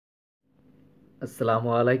আসসালামু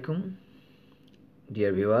আলাইকুম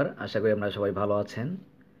dear viewer, আশা করি আপনারা সবাই ভালো আছেন।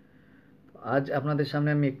 আজ আপনাদের সামনে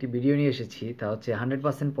আমি একটি ভিডিও নিয়ে এসেছি, তা হচ্ছে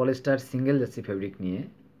 100% পলিস্টার সিঙ্গেল জার্সি ফেব্রিক নিয়ে।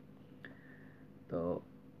 তো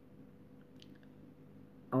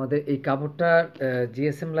আমাদের এই কাপড়টার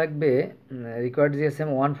জিএসএম লাগবে, রিকোয়ার্ড জিএসএম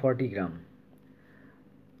 140 গ্রাম।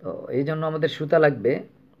 তো এই জন্য আমাদের সুতা লাগবে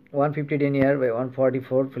 150 denier by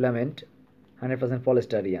 144 filament 100%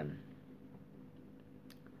 polyester Ian.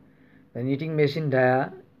 Knitting machine dia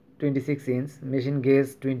 26 inch, machine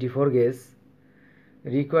gauge 24 gauge,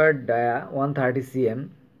 required dia 130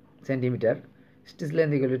 centimeter, stitch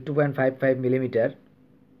length equal to 2.55 millimeter.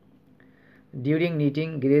 During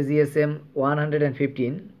knitting gray GSM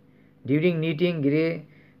 115. During knitting gray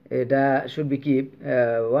should be keep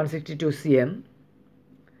 162 cm.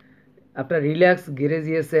 After relax gray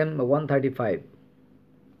GSM 135.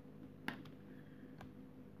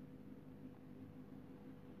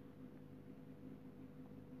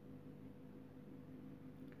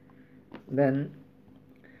 Then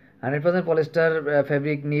 100% polyester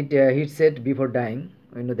fabric need heat set before dyeing.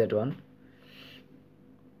 We know that one.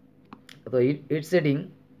 So heat setting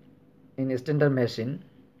in standard machine.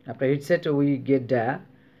 After heat set we get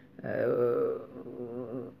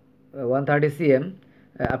 130 cm.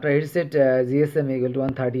 After heat set GSM equal to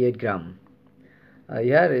 138 gram.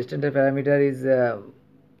 Here standard parameter is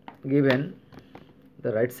given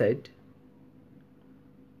the right side.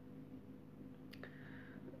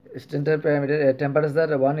 Standard parameter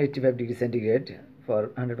temperature 185 degree centigrade for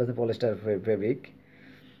 100% polyester fabric.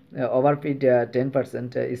 Overfeed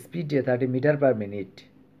 10%, speed 30 meter per minute.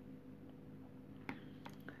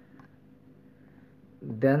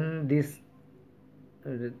 Then this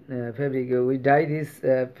fabric, we dye this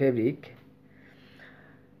fabric.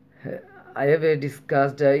 I have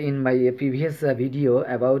discussed in my previous video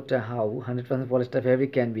about how 100% polyester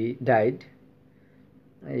fabric can be dyed.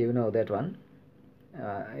 You know that one.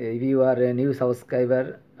 If you are a new subscriber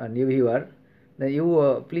or new viewer, then you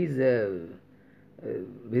please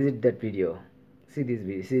visit that video. See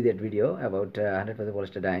that video about 100%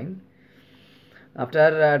 polyester dyeing. After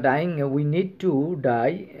dyeing, we need to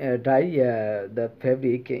dye the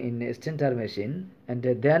fabric in stander machine and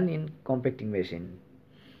then in compacting machine.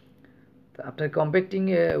 After compacting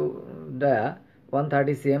the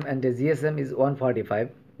 130 cm and the GSM is 145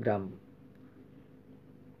 gram.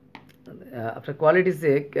 After quality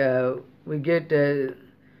sake, we get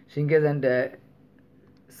shrinkage and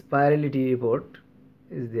spirality report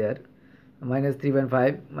is there, minus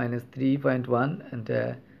 3.5, minus 3.1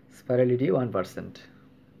 and spirality 1%.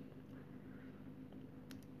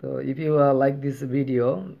 So if you like this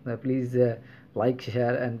video, please like,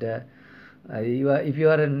 share, and if you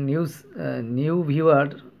are a new viewer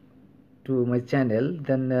to my channel,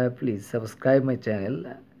 then please subscribe my channel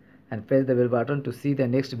and press the bell button to see the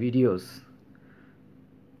next videos.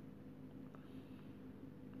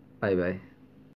 Bye bye.